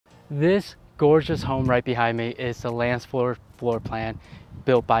This gorgeous home right behind me is the land floor plan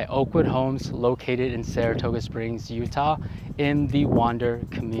built by Oakwood Homes, located in Saratoga Springs, Utah, in the Wander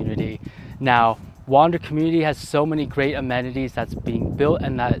community. Now, Wander community has so many great amenities that's being built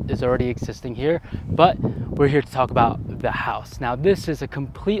and that is already existing here, but we're here to talk about the house. Now, this is a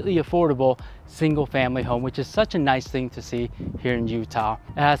completely affordable single family home, which is such a nice thing to see here in Utah.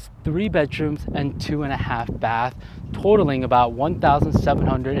 It has 3 bedrooms and 2.5 baths, totaling about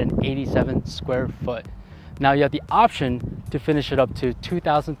 1,787 square foot. Now you have the option to finish it up to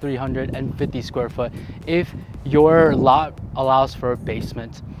 2,350 square foot if your lot allows for a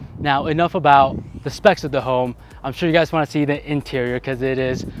basement. Now, enough about the specs of the home. I'm sure you guys want to see the interior because it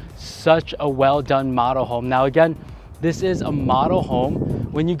is such a well done model home. Now again, this is a model home.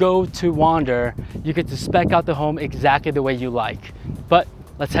 When you go to Wander, you get to spec out the home exactly the way you like. But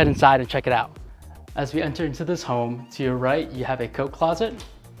let's head inside and check it out. As we enter into this home, to your right, you have a coat closet.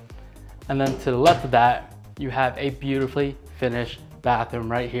 And then to the left of that, you have a beautifully finished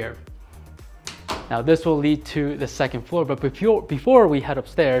bathroom right here. Now this will lead to the second floor, but before we head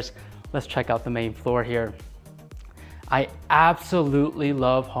upstairs, let's check out the main floor here. I absolutely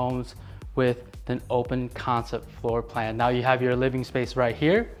love homes with an open concept floor plan. Now you have your living space right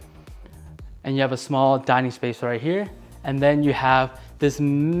here, and you have a small dining space right here, and then you have this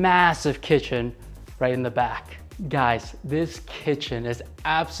massive kitchen right in the back. Guys, this kitchen is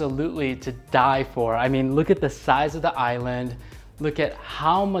absolutely to die for. I mean, look at the size of the island. Look at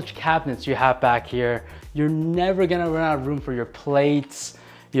how much cabinets you have back here. You're never gonna run out of room for your plates,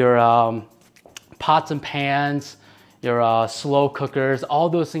 your pots and pans, your slow cookers, all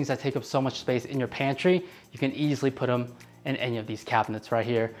those things that take up so much space in your pantry. You can easily put them in any of these cabinets right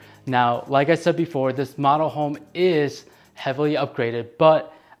here. Now, like I said before, this model home is heavily upgraded,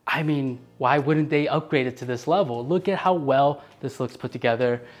 but I mean, why wouldn't they upgrade it to this level? Look at how well this looks put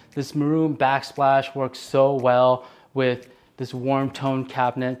together. This maroon backsplash works so well with this warm tone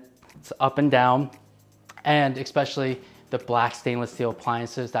cabinet. It's up and down, and especially the black stainless steel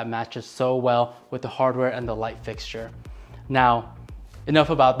appliances that matches so well with the hardware and the light fixture. Now, enough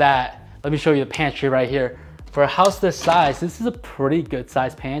about that. Let me show you the pantry right here. For a house this size, this is a pretty good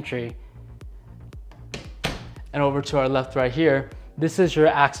sized pantry. And over to our left right here, this is your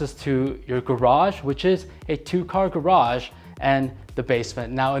access to your garage, which is a 2-car garage, and the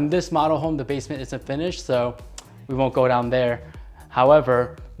basement. Now in this model home, the basement isn't finished, so we won't go down there.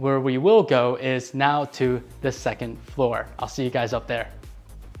 However, where we will go is now to the second floor. I'll see you guys up there.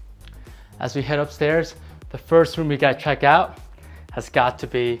 As we head upstairs, the first room we gotta check out has got to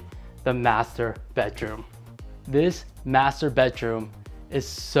be the master bedroom. This master bedroom is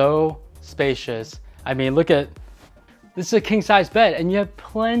so spacious. I mean, look at, this is a king size bed, and you have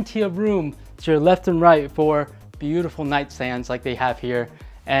plenty of room to your left and right for beautiful nightstands like they have here.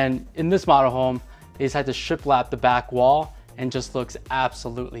 And in this model home, they decided to shiplap the back wall and just looks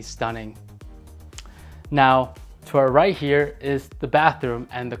absolutely stunning. Now, to our right here is the bathroom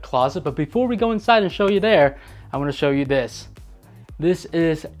and the closet. But before we go inside and show you there, I want to show you this. This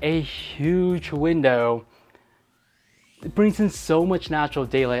is a huge window. It brings in so much natural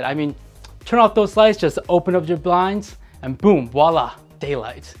daylight. I mean, turn off those lights, just open up your blinds, and boom, voila,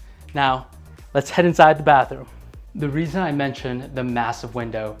 daylight. Now, let's head inside the bathroom. The reason I mentioned the massive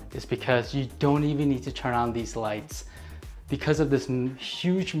window is because you don't even need to turn on these lights. Because of this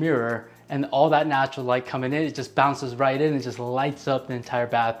huge mirror and all that natural light coming in, it just bounces right in and just lights up the entire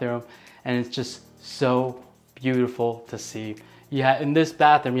bathroom. And it's just so beautiful to see. In this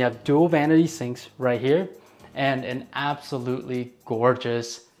bathroom, you have dual vanity sinks right here and an absolutely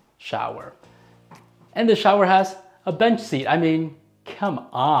gorgeous shower. And the shower has a bench seat. I mean, come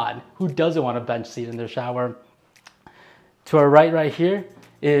on, who doesn't want a bench seat in their shower? To our right here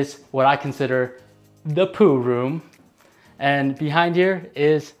is what I consider the poo room. And behind here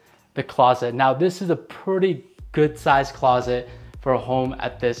is the closet. Now this is a pretty good sized closet for a home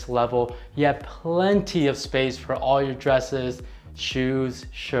at this level. You have plenty of space for all your dresses, shoes,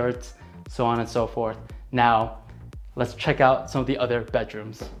 shirts, so on and so forth. Now, let's check out some of the other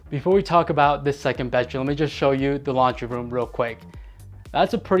bedrooms. Before we talk about this second bedroom, let me just show you the laundry room real quick.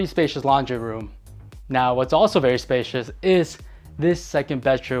 That's a pretty spacious laundry room. Now, what's also very spacious is this second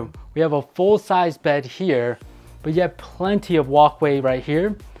bedroom. We have a full-size bed here, but you have plenty of walkway right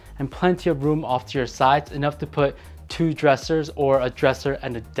here and plenty of room off to your sides, enough to put 2 dressers or a dresser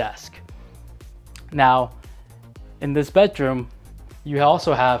and a desk. Now, in this bedroom, you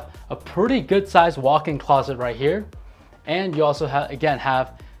also have a pretty good sized walk-in closet right here. And you also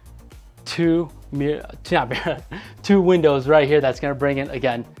have 2 windows right here that's gonna bring in,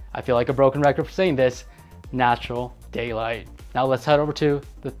 again, I feel like a broken record for saying this, natural daylight. Now let's head over to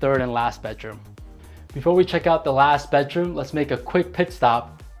the third and last bedroom. Before we check out the last bedroom, let's make a quick pit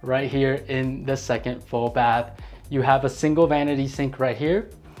stop right here in the second full bath. You have a single vanity sink right here.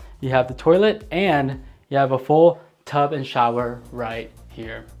 You have the toilet and you have a full tub and shower right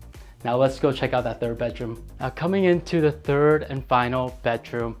here. Now let's go check out that third bedroom. Now coming into the third and final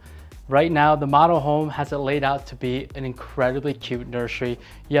bedroom. Right now, the model home has it laid out to be an incredibly cute nursery.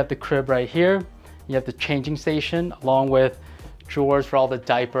 You have the crib right here. You have the changing station along with drawers for all the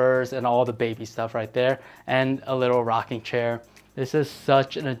diapers and all the baby stuff right there, and a little rocking chair. This is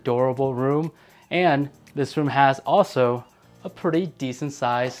such an adorable room, and this room has also a pretty decent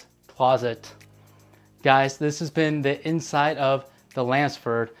sized closet. Guys, this has been the inside of the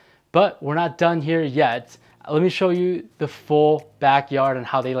Lansford, but we're not done here yet. Let me show you the full backyard and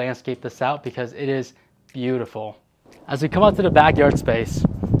how they landscape this out, because it is beautiful. As we come out to the backyard space,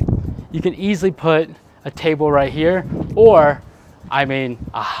 you can easily put a table right here, or a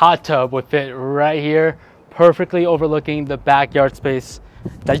hot tub would fit right here, perfectly overlooking the backyard space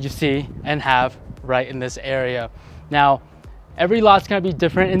that you see and have right in this area. Now, every lot's gonna be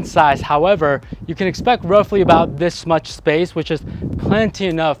different in size. However, you can expect roughly about this much space, which is plenty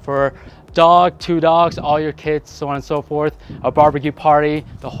enough for dog, 2 dogs, all your kids, so on and so forth, a barbecue party,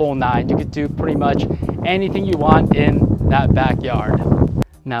 the whole nine. You could do pretty much anything you want in that backyard.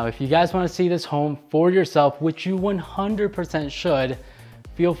 Now, if you guys want to see this home for yourself, which you 100% should,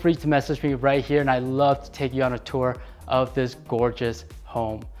 feel free to message me right here, and I'd love to take you on a tour of this gorgeous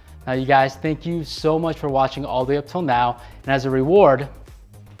home. Now, you guys, thank you so much for watching all the way up till now. And as a reward,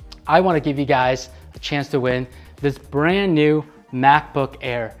 I want to give you guys a chance to win this brand new MacBook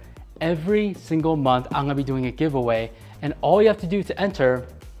Air. Every single month, I'm going to be doing a giveaway, and all you have to do to enter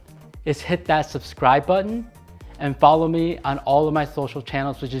is hit that subscribe button and follow me on all of my social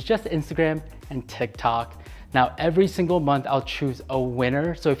channels, which is just Instagram and TikTok. Now, every single month I'll choose a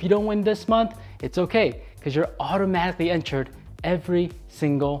winner. So if you don't win this month, it's okay, because you're automatically entered every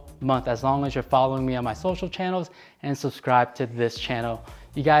single month, as long as you're following me on my social channels and subscribe to this channel.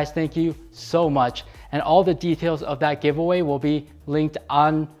 You guys, thank you so much. And all the details of that giveaway will be linked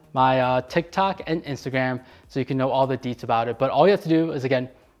on my TikTok and Instagram, so you can know all the deets about it. But all you have to do is, again,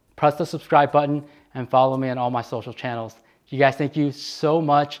 press the subscribe button and follow me on all my social channels. You guys, thank you so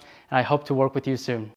much, and I hope to work with you soon.